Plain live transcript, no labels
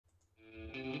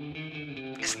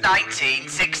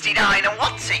1969, and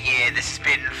what a year this has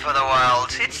been for the world.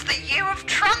 It's the year of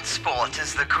transport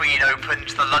as the Queen opened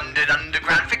the London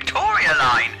Underground Victoria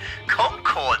line.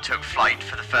 Concorde took flight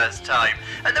for the first time,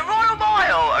 and the Royal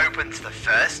Myle opened the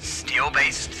first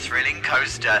steel-based thrilling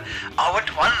coaster. Oh, and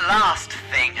one last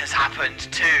thing has happened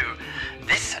too.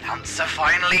 This announcer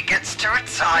finally gets to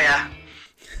retire.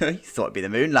 You thought it'd be the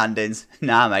moon landings.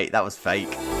 Nah, mate, that was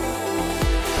fake.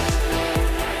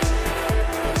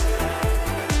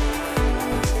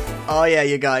 Oh yeah,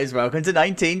 you guys, welcome to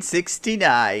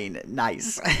 1969.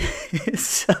 Nice.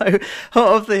 So, hot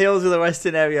off the heels of the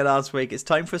Western area last week, it's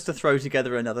time for us to throw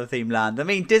together another theme land. I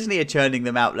mean, Disney are churning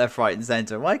them out left, right and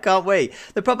centre. Why can't we?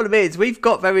 The problem is, we've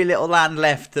got very little land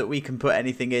left that we can put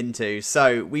anything into.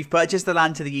 So, we've purchased the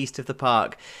land to the east of the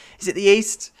park. Is it the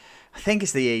east? I think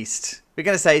it's the east. We're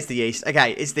going to say it's the east.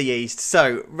 Okay, it's the east.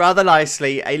 So, rather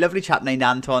nicely, a lovely chap named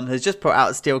Anton has just put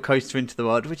out a steel coaster into the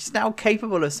world, which is now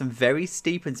capable of some very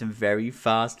steep and some very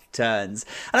fast turns.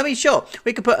 And I mean, sure,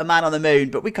 we could put a man on the moon,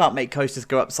 but we can't make coasters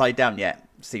go upside down yet.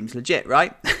 Seems legit,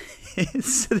 right?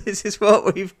 So this is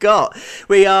what we've got.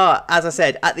 We are, as I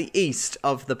said, at the east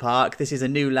of the park. This is a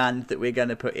new land that we're going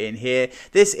to put in here.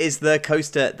 This is the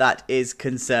coaster that is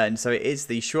concerned. So it is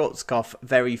the Schwarzkopf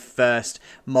very first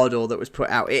model that was put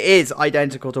out. It is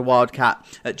identical to Wildcat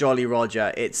at Jolly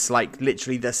Roger. It's like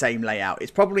literally the same layout.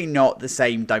 It's probably not the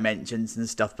same dimensions and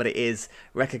stuff, but it is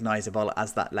recognizable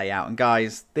as that layout. And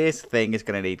guys, this thing is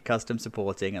going to need custom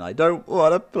supporting, and I don't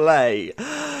want to play.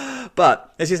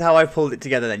 But this is how I pulled it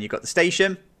together then. You've got the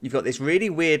station, you've got this really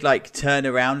weird like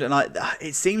turnaround, and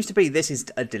it seems to be this is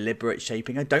a deliberate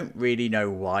shaping. I don't really know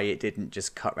why it didn't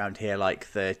just cut around here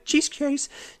like the cheese case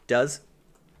does.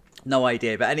 No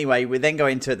idea. But anyway, we then go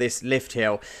into this lift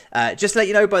hill. Just to let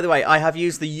you know, by the way, I have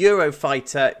used the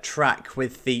Eurofighter track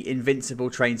with the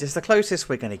Invincible trains. It's the closest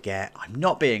we're going to get. I'm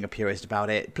not being a purist about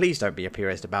it. Please don't be a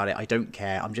purist about it. I don't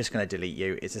care. I'm just going to delete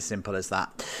you. It's as simple as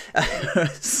that.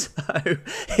 So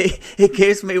it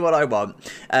gives me what I want.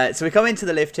 So we come into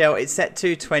the lift hill. It's set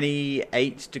to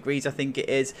 28 degrees, I think it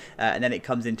is. And then it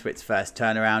comes into its first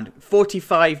turnaround.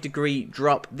 45-degree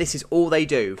drop. This is all they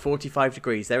do. 45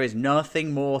 degrees. There is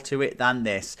nothing more to it than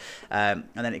this, and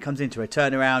then it comes into a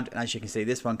turnaround, and as you can see,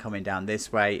 this one coming down this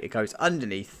way, it goes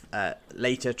underneath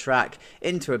later track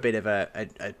into a bit of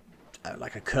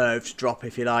like a curved drop,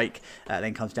 if you like,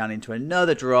 then comes down into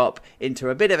another drop, into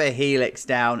a bit of a helix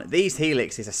down. These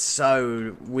helixes are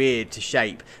so weird to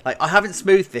shape. Like, I haven't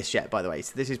smoothed this yet, by the way,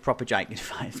 so this is proper jank. In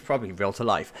fact, it's probably real to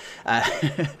life.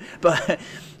 But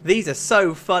these are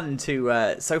so fun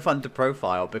to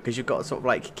profile, because you've got to sort of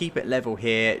like keep it level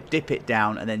here, dip it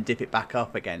down, and then dip it back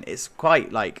up again. It's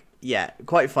quite like, yeah,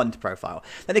 quite fun to profile.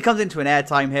 Then it comes into an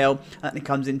airtime hill, and it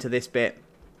comes into this bit.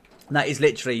 And that is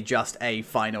literally just a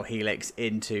final helix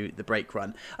into the brake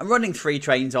run. I'm running 3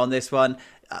 trains on this one.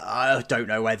 I don't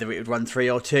know whether it would run 3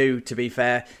 or 2, to be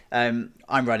fair. I'm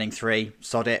running 3.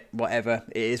 Sod it. Whatever.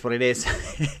 It is what it is.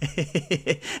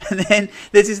 And then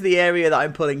this is the area that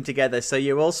I'm pulling together. So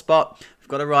you all spot, we've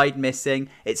got a ride missing.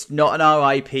 It's not an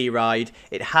RIP ride.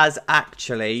 It has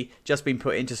actually just been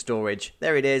put into storage.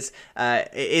 There it is.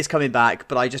 It is coming back,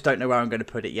 but I just don't know where I'm going to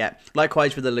put it yet.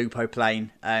 Likewise with the Lupo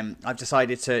plane. I've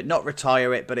decided to not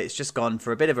retire it, but it's just gone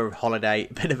for a bit of a holiday,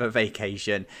 a bit of a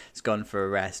vacation. It's gone for a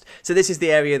rest. So this is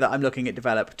the area that I'm looking at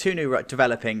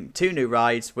developing 2 new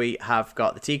rides. We have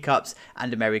got the teacups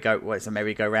and a merry-go. Well, it's a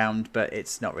merry-go-round, but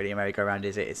it's not really a merry-go-round,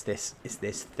 is it? It's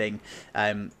this thing.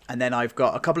 And then I've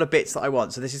got a couple of bits that I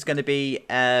want. So this is going to be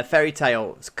a fairy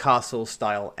tale castle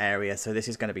style area. So this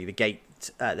is going to be the gate,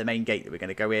 the main gate that we're going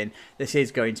to go in. This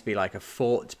is going to be like a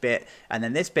fort bit, and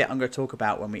then this bit I'm going to talk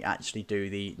about when we actually do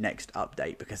the next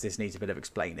update, because this needs a bit of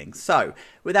explaining. So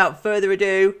without further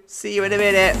ado, see you in a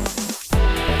minute.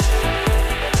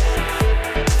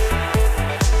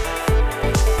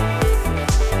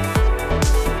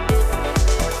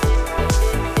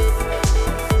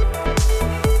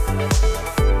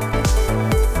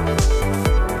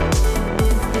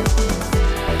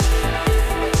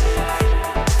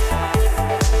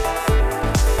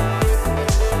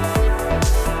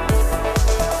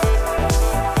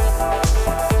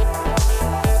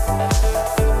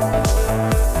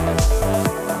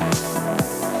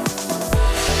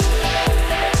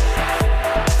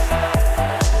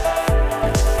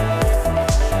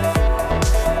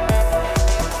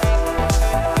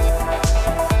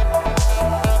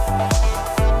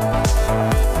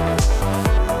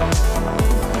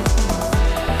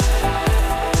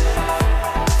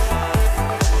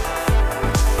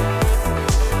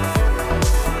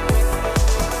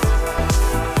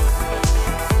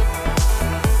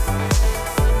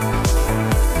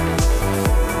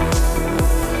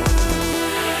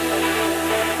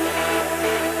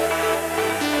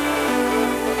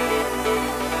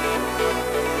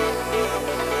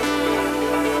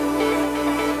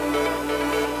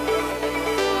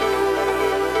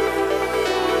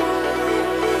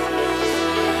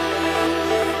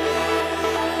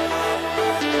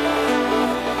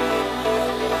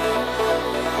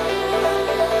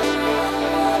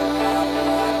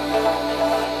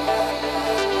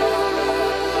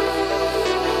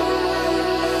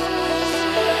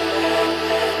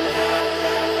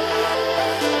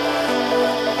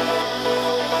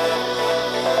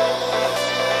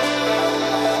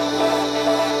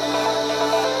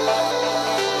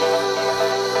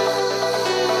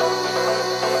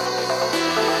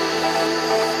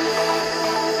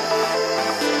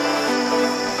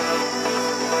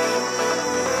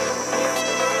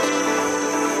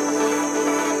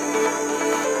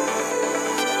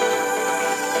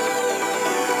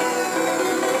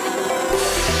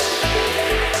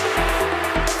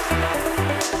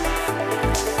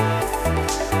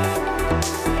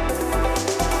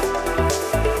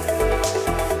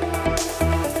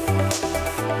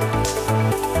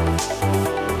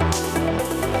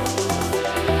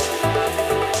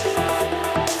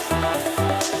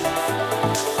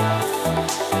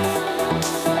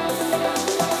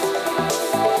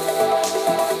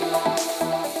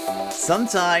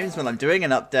 Sometimes when I'm doing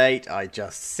an update, I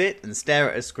just sit and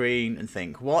stare at a screen and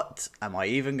think, what am I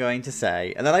even going to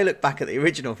say? And then I look back at the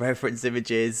original reference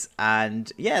images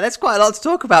and yeah, there's quite a lot to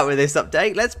talk about with this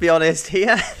update. Let's be honest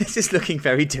here. This is looking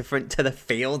very different to the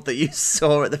field that you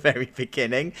saw at the very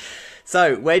beginning.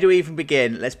 So where do we even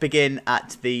begin? Let's begin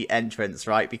at the entrance,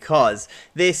 right? Because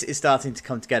this is starting to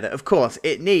come together. Of course,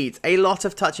 it needs a lot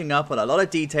of touching up and a lot of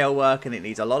detail work, and it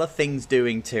needs a lot of things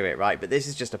doing to it, right? But this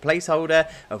is just a placeholder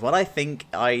of what I think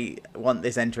I want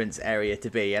this entrance area to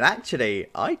be. And actually,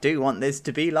 I do want this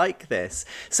to be like this.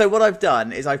 So what I've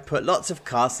done is I've put lots of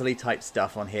castle-y type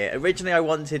stuff on here. Originally, I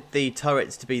wanted the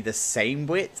turrets to be the same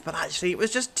width, but actually it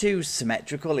was just too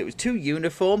symmetrical. It was too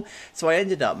uniform. So I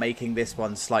ended up making this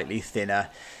one slightly thinner,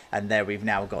 and there we've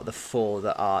now got the four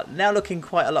that are now looking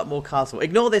quite a lot more castle.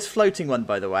 Ignore this floating one,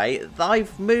 by the way.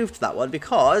 I've moved that one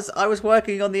because I was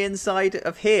working on the inside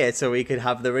of here so we could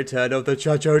have the return of the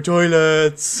Chacho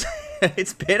toilets.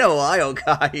 It's been a while,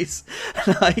 guys.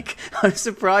 Like, I'm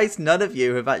surprised none of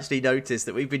you have actually noticed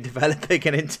that we've been developing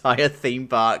an entire theme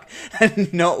park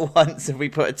and not once have we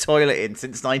put a toilet in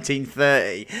since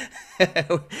 1930.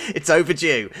 It's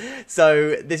overdue.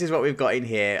 So this is what we've got in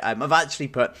here. I've actually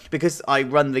put, because I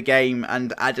run the game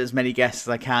and add as many guests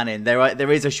as I can in,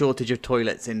 there is a shortage of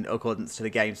toilets in accordance to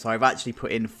the game. So I've actually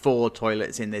put in 4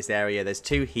 toilets in this area. There's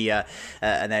 2 here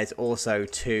and there's also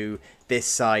 2 this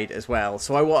side as well.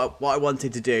 So what I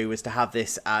wanted to do was to have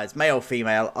this as male,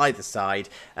 female, either side,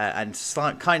 and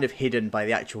kind of hidden by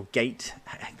the actual gate,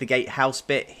 the gatehouse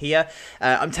bit here.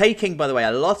 I'm taking, by the way,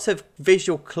 a lot of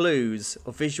visual clues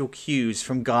or visual cues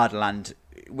from Gardaland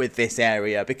with this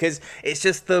area because it's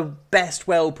just the best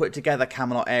well put together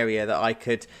Camelot area that I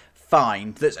could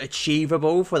find that's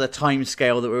achievable for the time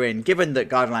scale that we're in, given that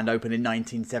Gardaland opened in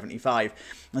 1975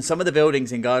 and some of the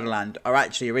buildings in Gardaland are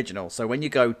actually original. So when you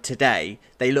go today,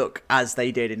 they look as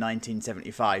they did in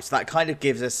 1975. So that kind of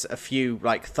gives us a few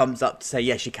like thumbs up to say,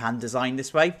 yes, you can design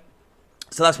this way.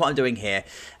 So that's what I'm doing here.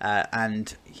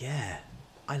 And yeah,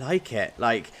 I like it.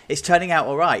 Like, it's turning out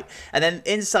all right. And then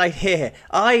inside here,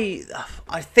 I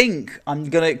think I'm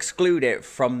going to exclude it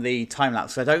from the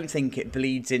time-lapse. I don't think it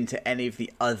bleeds into any of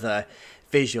the other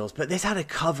visuals. But this had a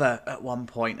cover at one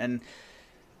point, and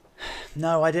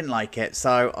no, I didn't like it.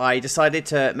 So I decided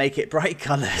to make it bright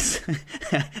colours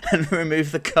and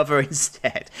remove the cover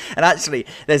instead. And actually,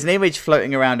 there's an image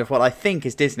floating around of what I think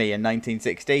is Disney in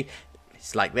 1960.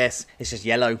 It's like this. It's just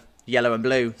yellow and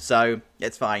blue, so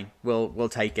it's fine. We'll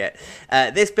take it.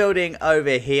 This building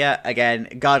over here, again,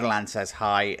 Gardaland says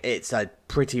hi. It's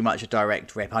pretty much a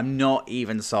direct rip. I'm not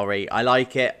even sorry. I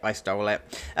like it. I stole it.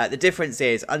 The difference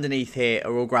is underneath here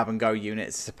are all grab and go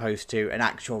units as opposed to an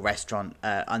actual restaurant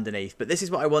underneath. But this is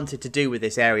what I wanted to do with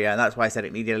this area, and that's why I said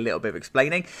it needed a little bit of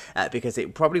explaining because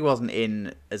it probably wasn't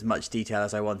in as much detail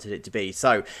as I wanted it to be.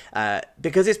 So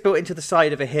because it's built into the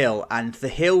side of a hill and the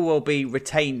hill will be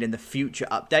retained in the future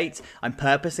update, I'm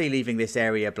purposely leaving this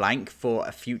area blank for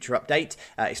a future update.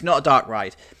 It's not a dark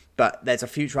ride, but there's a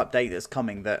future update that's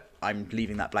coming that I'm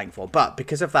leaving that blank for. But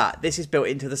because of that, this is built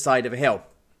into the side of a hill.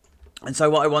 And so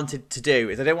what I wanted to do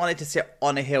is I don't want it to sit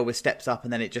on a hill with steps up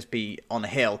and then it just be on a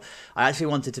hill. I actually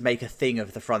wanted to make a thing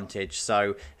of the frontage.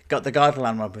 So the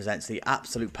Gardaland one presents the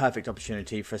absolute perfect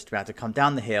opportunity for us to be able to come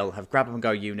down the hill, have grab and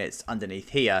go units underneath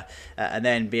here, and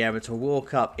then be able to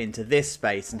walk up into this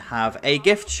space and have a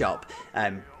gift shop.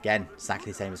 Again,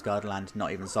 exactly the same as Gardaland,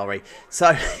 not even sorry.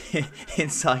 So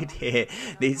inside here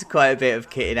needs quite a bit of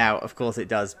kitting out, of course it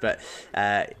does, but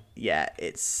yeah,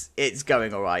 it's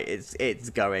going all right. It's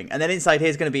going. And then inside here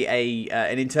is going to be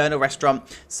an internal restaurant,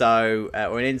 so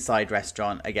or an inside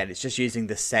restaurant. Again, it's just using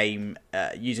the same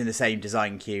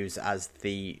design cues as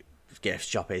the gift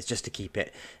shop is, just to keep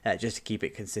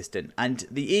it consistent. And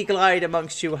the eagle-eyed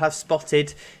amongst you will have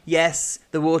spotted, yes,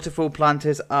 the waterfall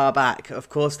planters are back. Of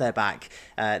course they're back.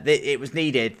 It was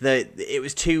needed. It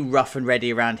was too rough and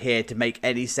ready around here to make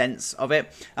any sense of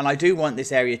it. And I do want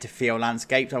this area to feel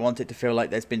landscaped. I want it to feel like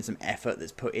there's been some effort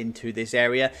that's put into this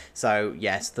area. So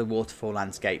yes, the waterfall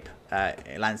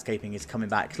landscaping is coming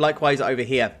back. Likewise over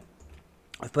here,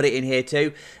 I've put it in here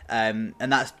too, and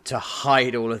that's to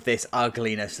hide all of this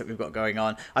ugliness that we've got going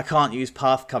on. I can't use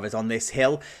path covers on this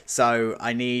hill, so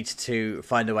I need to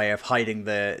find a way of hiding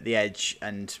the edge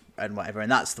and whatever,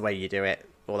 and that's the way you do it.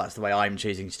 Or that's the way I'm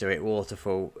choosing to do it,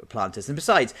 waterfall planters. And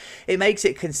besides, it makes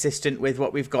it consistent with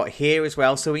what we've got here as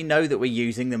well, so we know that we're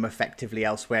using them effectively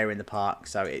elsewhere in the park,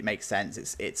 so it makes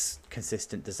sense. It's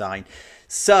consistent design.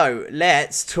 So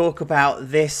let's talk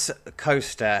about this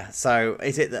coaster. So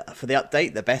is it for the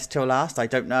update the best till last? I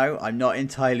don't know. I'm not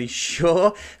entirely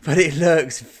sure, but it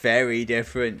looks very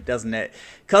different, doesn't it?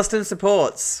 Custom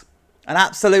supports. An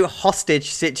absolute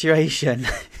hostage situation.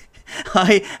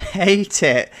 I hate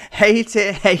it. Hate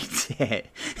it, hate it.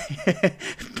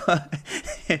 But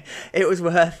it was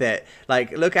worth it.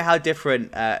 Like, look at how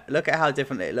different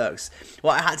it looks.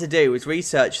 What I had to do was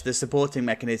research the supporting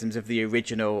mechanisms of the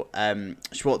original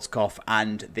Schwarzkopf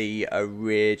and the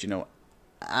original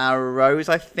arrows,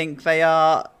 I think they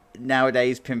are.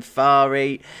 Nowadays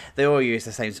Pimfari, they all use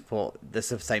the same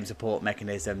support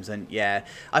mechanisms, and yeah,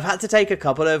 I've had to take a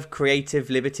couple of creative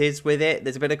liberties with it.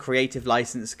 There's a bit of creative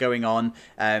license going on,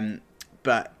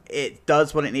 but it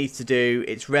does what it needs to do.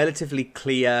 It's relatively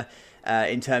clear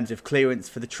in terms of clearance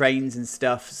for the trains and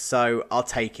stuff, so I'll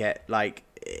take it. Like,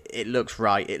 it looks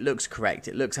right, it looks correct,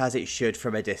 it looks as it should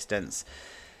from a distance.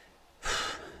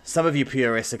 Some of you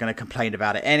purists are going to complain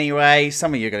about it anyway.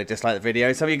 Some of you are going to dislike the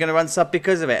video. Some of you are going to run sub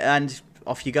because of it. And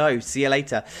off you go. See you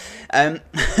later.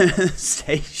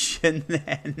 Station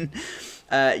then.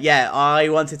 Yeah, I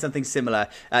wanted something similar.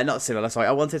 Not similar, sorry.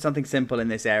 I wanted something simple in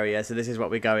this area. So this is what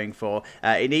we're going for.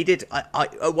 It needed...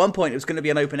 at one point, it was going to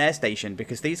be an open air station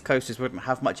because these coasters wouldn't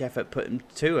have much effort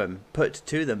put to them.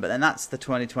 But then that's the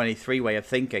 2023 way of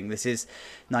thinking. This is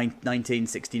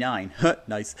 1969.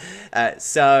 Nice.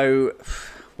 So...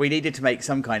 we needed to make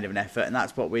some kind of an effort, and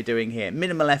that's what we're doing here.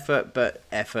 Minimal effort, but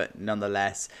effort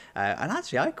nonetheless. And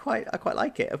actually, I quite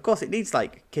like it. Of course, it needs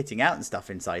like kitting out and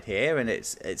stuff inside here, and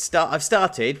I've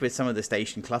started with some of the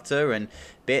station clutter and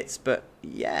bits, but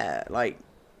yeah, like.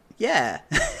 Yeah,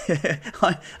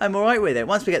 I'm all right with it.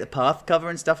 Once we get the path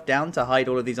cover and stuff down to hide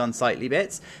all of these unsightly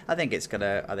bits, I think it's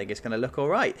gonna look all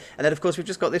right. And then of course we've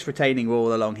just got this retaining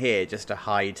wall along here just to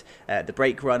hide the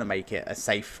brake run and make it a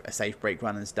safe brake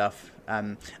run and stuff.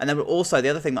 And then also the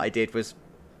other thing that I did was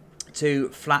to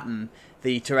flatten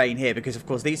the terrain here, because of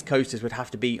course these coasters would have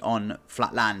to be on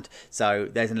flat land, so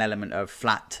there's an element of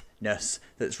flatness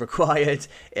that's required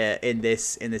in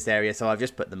this area. So I've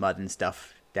just put the mud and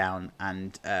stuff down,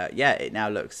 and yeah, it now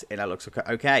looks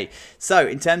okay. So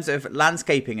in terms of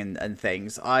landscaping and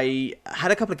things, I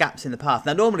had a couple of gaps in the path.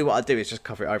 Now normally what I'd do is just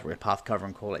cover it over with path cover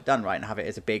and call it done, right, and have it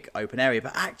as a big open area,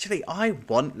 but actually I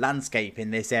want landscape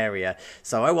in this area,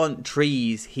 so I want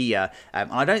trees here.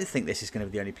 I don't think this is going to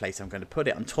be the only place I'm going to put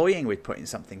it. I'm toying with putting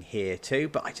something here too,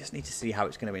 but I just need to see how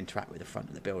it's going to interact with the front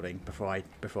of the building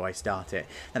before I start it.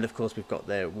 And of course we've got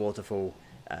the waterfall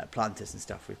planters and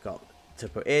stuff we've got to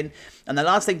put in. And the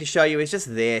last thing to show you is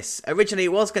just this. Originally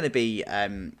it was going to be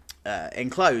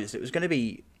enclosed, it was going to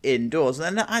be indoors,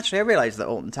 and then actually I realised that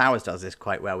Alton Towers does this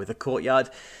quite well with a courtyard,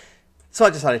 so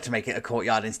I decided to make it a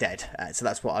courtyard instead. So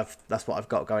that's what I've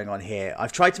got going on here.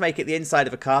 I've tried to make it the inside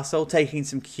of a castle, taking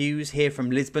some cues here from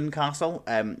Lisbon Castle,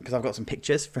 because I've got some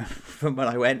pictures from when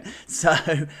I went, so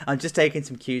I'm just taking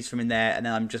some cues from in there, and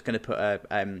then I'm just going to put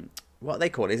a what they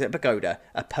call it, is it a pagoda?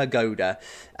 A pagoda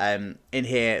in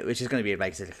here, which is going to be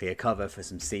basically a cover for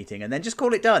some seating, and then just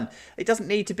call it done. It doesn't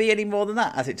need to be any more than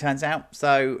that, as it turns out.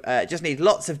 So just need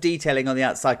lots of detailing on the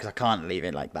outside, because I can't leave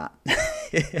it like that.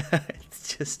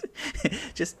 It's just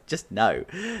no.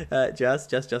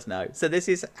 Just no. So this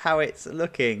is how it's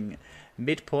looking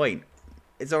midpoint.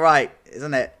 It's all right,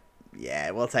 isn't it? Yeah,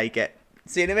 we'll take it.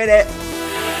 See you in a minute.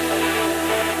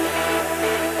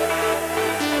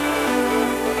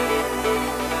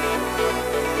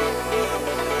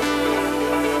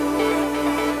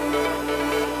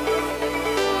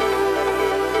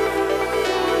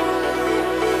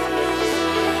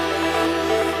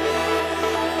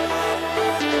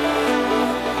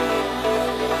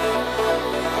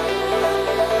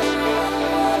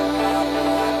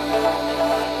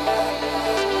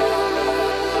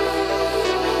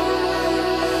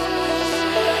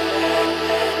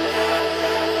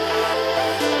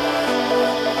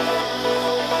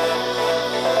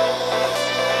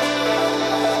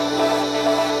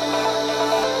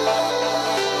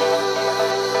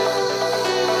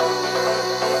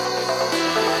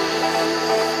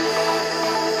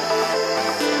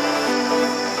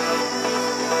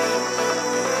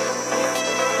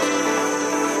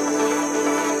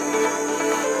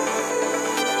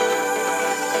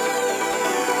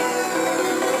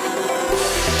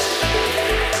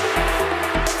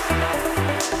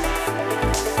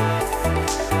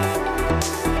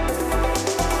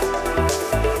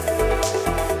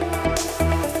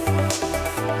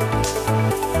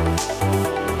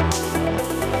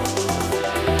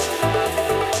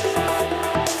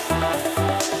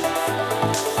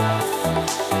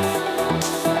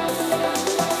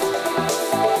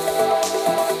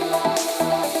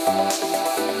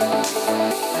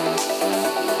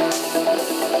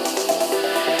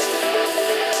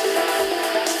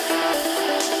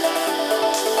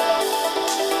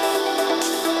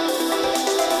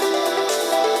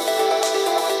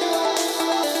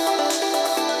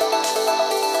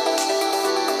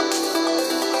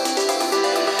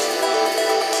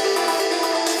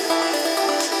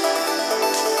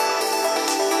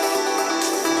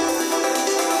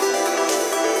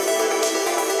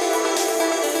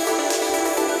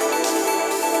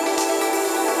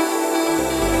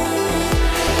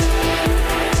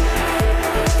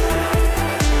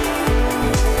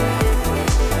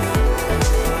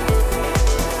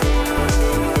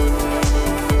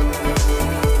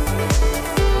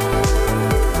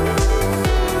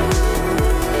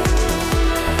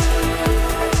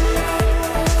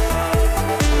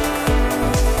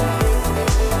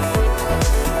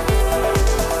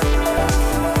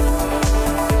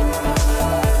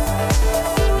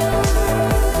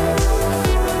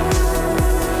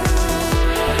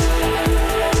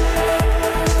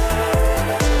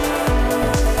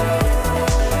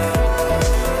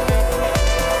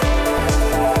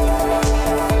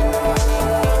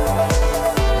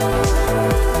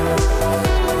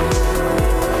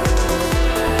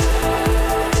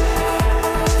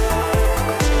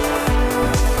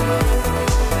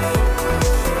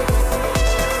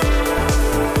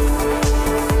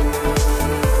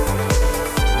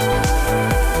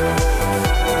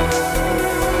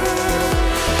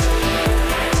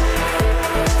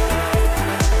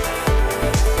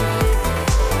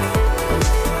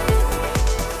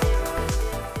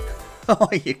 Oh,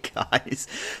 you guys.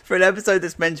 For an episode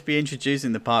that's meant to be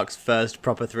introducing the park's first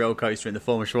proper thrill coaster in the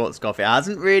form of Schwarzkopf, it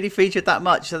hasn't really featured that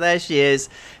much. So there she is,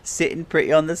 sitting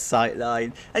pretty on the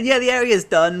sightline. And yeah, the area's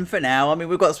done for now. I mean,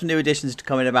 we've got some new additions to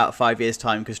come in about 5 years'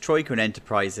 time because Troika and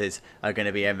Enterprises are going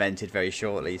to be invented very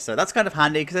shortly. So that's kind of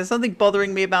handy because there's something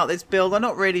bothering me about this build. I'm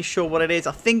not really sure what it is.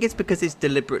 I think it's because it's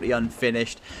deliberately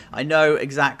unfinished. I know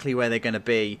exactly where they're going to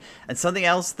be. And something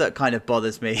else that kind of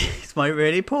bothers me is my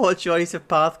really poor choice of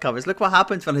path covers. Look what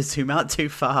happens when I zoom out too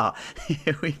far.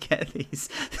 We get these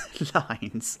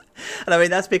lines. And I mean,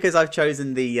 that's because I've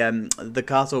chosen the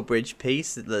castle bridge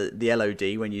piece, the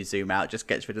LOD, when you zoom out, just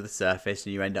gets rid of the surface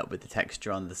and you end up with the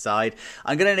texture on the side.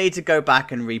 I'm going to need to go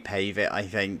back and repave it, I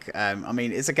think. I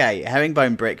mean, it's okay.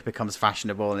 Herringbone brick becomes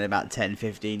fashionable in about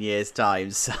 10-15 years'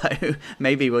 time, so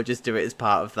maybe we'll just do it as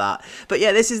part of that. But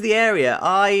yeah, this is the area.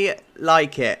 I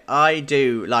like it. I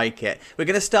do like it. We're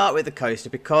going to start with the coaster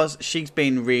because she's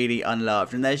been really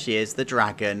unloved. And there she is, the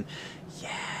dragon.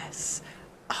 Yes.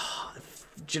 Oh,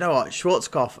 do you know what?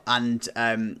 Schwarzkopf and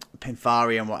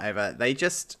Pinfari and whatever, they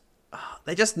just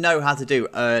know how to do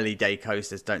early day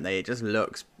coasters, don't they? It just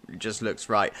looks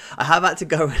right. I have had to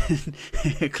go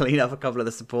and clean up a couple of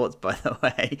the supports, by the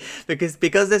way, because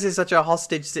this is such a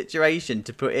hostage situation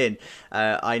to put in.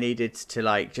 I needed to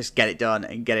like just get it done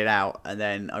and get it out, and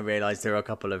then I realized there are a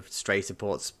couple of stray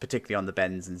supports, particularly on the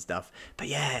bends and stuff. But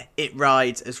yeah, it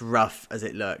rides as rough as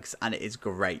it looks, and it is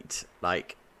great.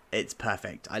 Like, it's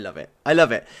perfect. I love it. I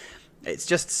love it. It's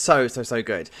just so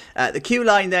good. The queue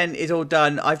line then is all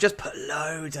done. I've just put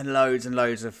loads and loads and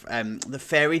loads of the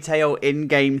fairy tale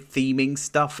in-game theming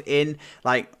stuff in.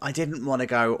 Like, I didn't want to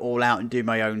go all out and do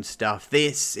my own stuff.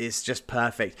 This is just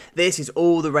perfect. This is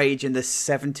all the rage in the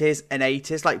 70s and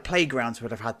 80s. Like, playgrounds would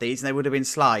have had these and they would have been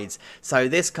slides. So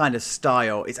this kind of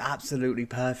style is absolutely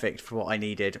perfect for what I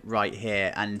needed right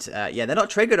here. And yeah, they're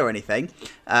not triggered or anything.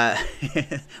 My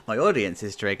audience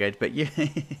is triggered, but you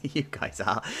guys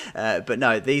are. But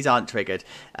no, these aren't triggered.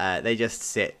 They just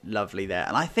sit lovely there,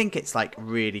 and I think it's like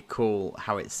really cool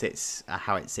how it sits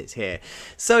here.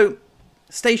 So,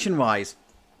 station-wise,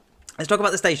 let's talk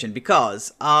about the station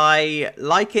because I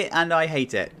like it and I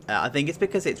hate it. I think it's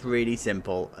because it's really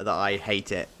simple that I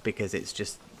hate it, because it's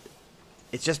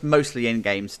just mostly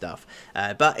in-game stuff.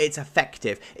 But it's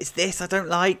effective. It's this I don't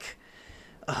like.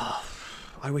 Oh,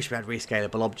 I wish we had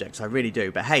rescalable objects. I really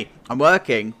do. But hey, I'm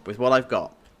working with what I've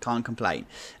got. Can't complain.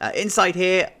 Inside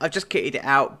here, I've just kitted it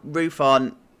out. Roof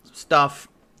on, stuff.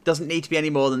 Doesn't need to be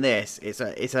any more than this. It's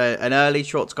an early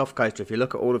Schwarzkopf coaster. If you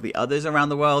look at all of the others around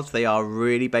the world, they are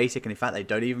really basic, and in fact they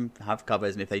don't even have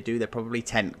covers, and if they do, they're probably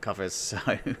tent covers, so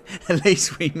at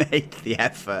least we made the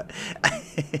effort.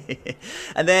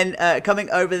 And then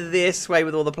coming over this way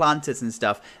with all the planters and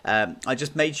stuff, I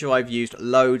just made sure I've used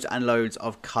loads and loads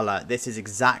of colour. This is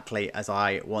exactly as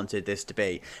I wanted this to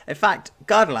be. In fact,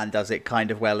 Gardaland does it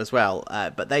kind of well as well,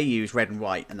 but they use red and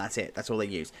white, and that's it. That's all they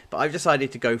use. But I've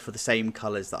decided to go for the same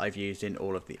colours that I've used in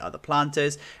all of the other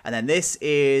planters. And then this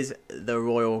is the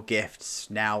royal gifts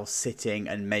now sitting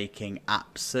and making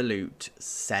absolute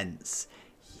sense.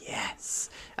 Yes.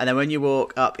 And then when you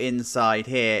walk up inside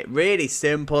here, really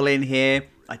simple in here.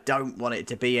 I don't want it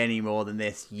to be any more than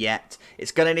this yet.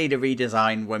 It's going to need a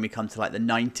redesign when we come to like the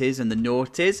 90s and the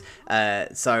noughties.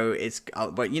 So it's,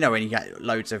 but you know, when you get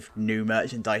loads of new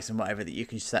merchandise and whatever that you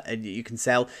can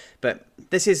sell. But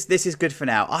this is good for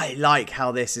now. I like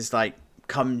how this is like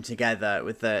come together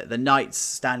with the knights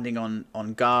standing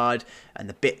on guard and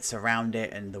the bits around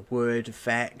it and the wood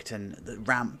effect and the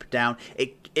ramp down.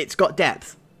 It's got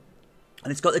depth. And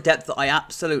it's got the depth that I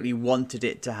absolutely wanted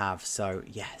it to have, so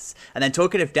yes. And then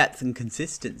talking of depth and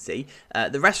consistency,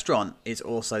 the restaurant is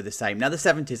also the same. Now the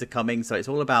 70s are coming, so it's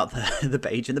all about the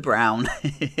beige and the brown.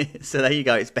 So there you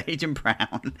go, it's beige and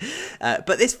brown.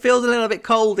 But this feels a little bit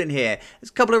cold in here. There's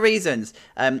a couple of reasons.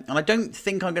 And I don't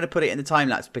think I'm going to put it in the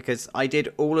time-lapse because I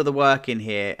did all of the work in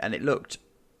here and it looked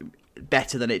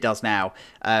better than it does now.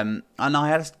 And I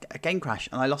had a game crash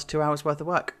and I lost 2 hours worth of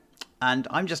work. And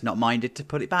I'm just not minded to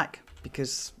put it back,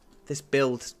 because this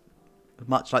build,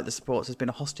 much like the supports, has been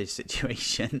a hostage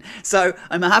situation. So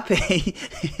I'm happy.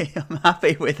 I'm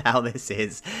happy with how this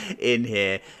is in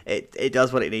here. It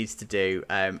does what it needs to do.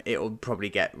 It will probably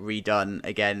get redone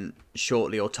again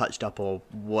shortly, or touched up, or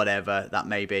whatever that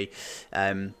may be.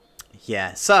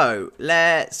 Yeah. So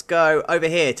let's go over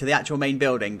here to the actual main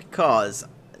building, because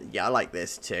yeah, I like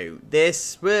this too.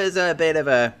 This was a bit of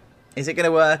a, is it going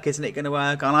to work? Isn't it going to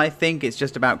work? And I think it's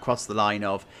just about crossed the line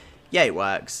of, yeah, it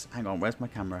works. Hang on, where's my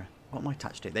camera? What am I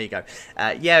attached to? There you go.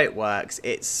 Yeah, it works.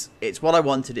 It's what I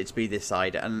wanted it to be this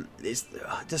side, and it's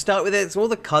to start with. It's all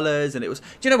the colours, and it was.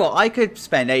 Do you know what? I could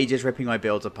spend ages ripping my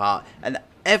builds apart, and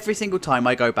every single time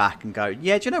I go back and go,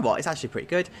 yeah, do you know what? It's actually pretty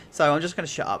good. So I'm just going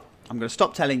to shut up. I'm going to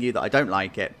stop telling you that I don't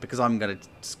like it, because I'm going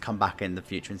to come back in the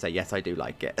future and say, yes, I do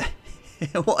like it.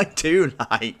 What I do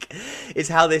like is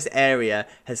how this area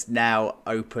has now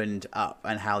opened up,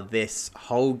 and how this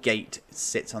whole gate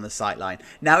sits on the sight line.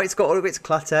 Now it's got all of its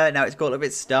clutter, now it's got all of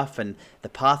its stuff, and the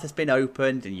path has been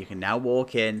opened and you can now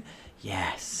walk in.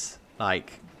 Yes,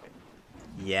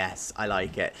 yes, I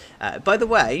like it. By the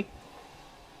way,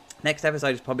 next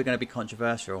episode is probably going to be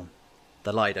controversial.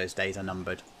 The Lido's days are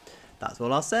numbered. That's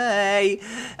all I'll say.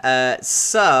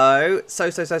 So,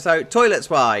 toilets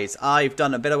wise, I've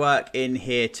done a bit of work in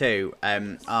here too.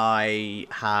 I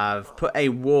have put a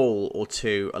wall or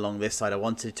two along this side. I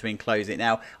wanted to enclose it.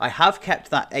 Now, I have kept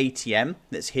that ATM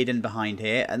that's hidden behind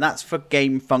here, and that's for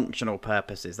game functional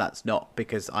purposes. That's not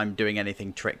because I'm doing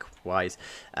anything trick wise.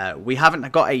 We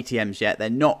haven't got ATMs yet.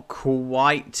 They're not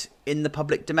quite in the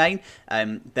public domain.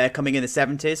 They're coming in the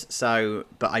 70s, so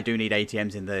but I do need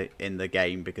ATMs in the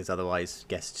game, because otherwise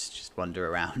guests just wander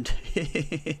around.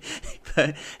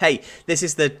 But hey, this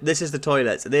is the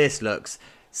toilets. This looks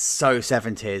so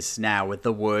 70s now, with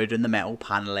the wood and the metal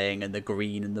paneling and the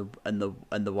green and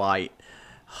the white.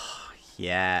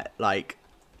 Yeah, like,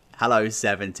 hello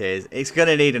 70s. It's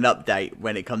gonna need an update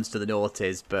when it comes to the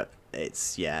noughties, but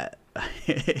it's, yeah,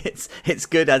 it's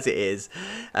good as it is.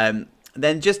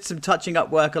 Then just some touching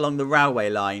up work along the railway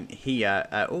line here.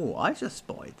 Oh, I just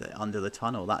spotted that under the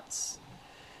tunnel. That's...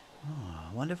 Oh,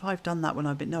 I wonder if I've done that when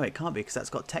I've been... No, it can't be, because that's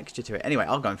got texture to it. Anyway,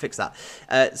 I'll go and fix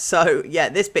that. So, yeah,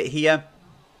 this bit here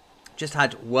just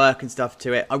had work and stuff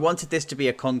to it. I wanted this to be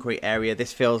a concrete area.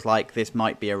 This feels like this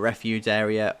might be a refuge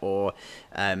area, or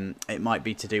it might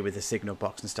be to do with the signal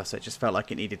box and stuff. So it just felt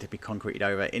like it needed to be concreted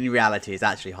over. In reality, it's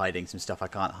actually hiding some stuff I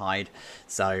can't hide.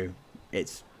 So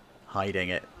it's... hiding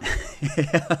it.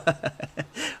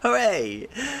 Hooray!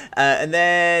 And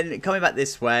then coming back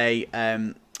this way,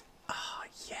 oh,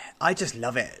 yeah, I just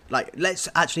love it. Like, let's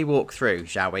actually walk through,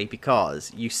 shall we?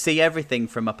 Because you see everything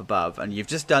from up above, and you've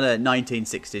just done a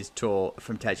 1960s tour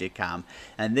from Tejikam,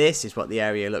 and this is what the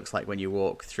area looks like when you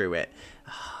walk through it.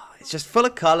 Oh, it's just full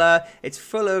of colour. It's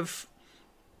full of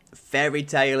fairy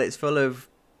tale. It's full of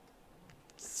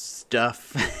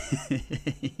stuff.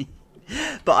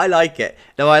 But I like it.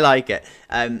 No, I like it.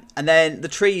 And then the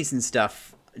trees and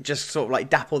stuff just sort of like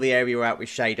dapple the area out with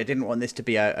shade. I didn't want this to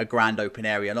be a grand open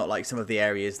area, not like some of the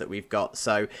areas that we've got.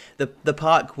 So the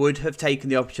park would have taken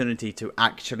the opportunity to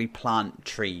actually plant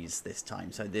trees this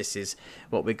time. So this is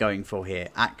what we're going for here.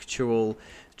 Actual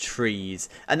trees.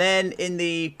 And then in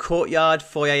the courtyard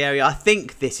foyer area, I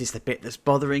think this is the bit that's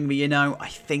bothering me, you know. I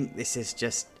think this is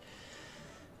just...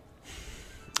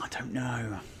 I don't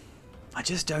know. I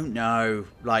just don't know.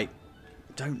 Like,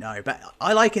 don't know. But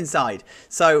I like inside.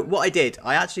 So what I did,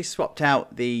 I actually swapped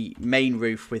out the main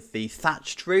roof with the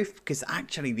thatched roof, because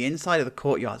actually the inside of the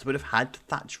courtyards would have had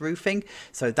thatched roofing.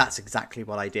 So that's exactly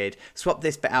what I did. Swap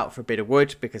this bit out for a bit of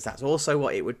wood, because that's also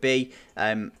what it would be.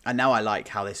 And now I like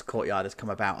how this courtyard has come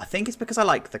about. I think it's because I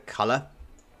like the colour.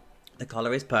 The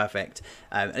colour is perfect,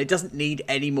 and it doesn't need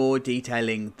any more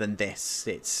detailing than this.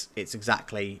 It's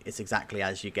exactly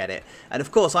as you get it. And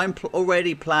of course, I'm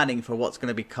already planning for what's going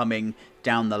to be coming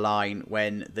down the line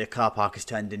when the car park is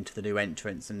turned into the new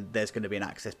entrance, and there's going to be an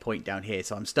access point down here.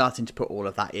 So I'm starting to put all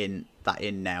of that in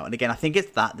now. And again, I think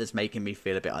it's that that's making me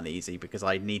feel a bit uneasy, because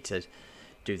I need to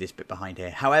do this bit behind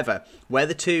here. However, where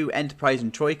the two Enterprise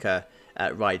and Troika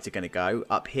rides are going to go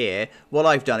up here, what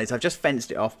I've done is I've just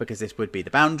fenced it off, because this would be the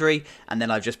boundary, and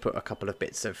then I've just put a couple of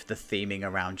bits of the theming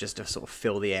around just to sort of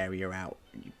fill the area out.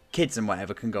 Kids and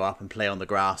whatever can go up and play on the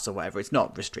grass or whatever. It's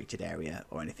not restricted area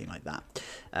or anything like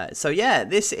that. So yeah,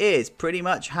 this is pretty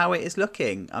much how it is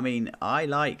looking. I mean, I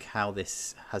like how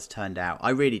this has turned out.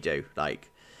 I really do. Like,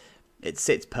 it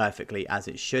sits perfectly as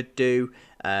it should do.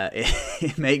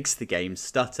 It makes the game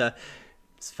stutter.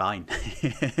 It's fine.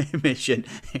 Mission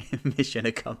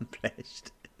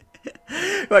accomplished.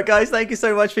 Right, guys, thank you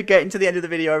so much for getting to the end of the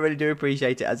video. I really do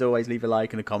appreciate it. As always, leave a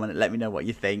like and a comment and let me know what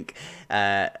you think.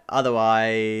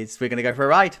 Otherwise, we're going to go for a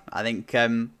ride. I think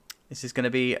this is going to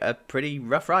be a pretty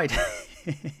rough ride.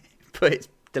 But it's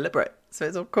deliberate, so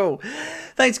it's all cool.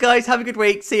 Thanks, guys. Have a good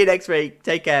week. See you next week.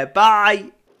 Take care.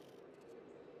 Bye.